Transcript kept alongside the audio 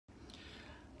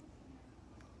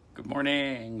Good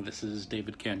morning. This is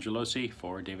David Cangelosi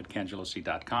for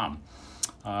davidcangelosi.com.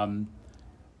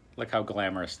 Look how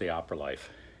glamorous the opera life.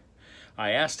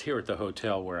 I asked here at the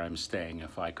hotel where I'm staying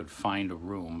if I could find a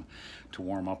room to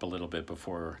warm up a little bit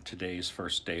before today's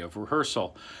first day of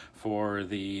rehearsal for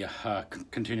the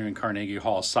continuing Carnegie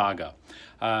Hall Saga.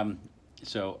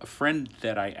 So a friend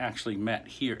that I actually met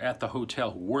here at the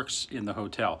hotel, who works in the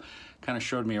hotel, kind of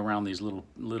showed me around these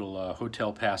little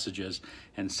hotel passages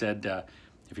and said,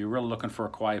 if you're really looking for a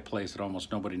quiet place that almost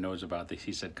nobody knows about,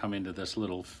 he said, come into this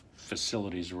little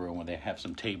facilities room where they have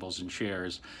some tables and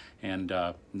chairs, and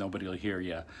nobody will hear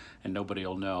you, and nobody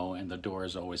will know, and the door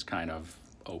is always kind of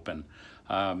open.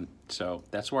 So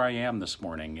that's where I am this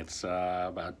morning. It's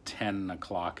about 10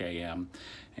 o'clock a.m.,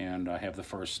 and I have the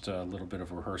first little bit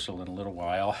of rehearsal in a little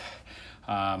while.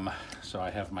 So I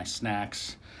have my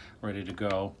snacks ready to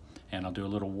go, and I'll do a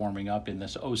little warming up in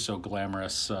this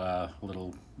oh-so-glamorous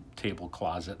little table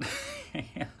closet.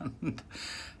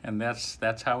 and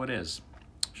that's how it is.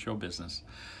 Show business.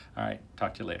 All right,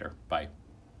 talk to you later. Bye.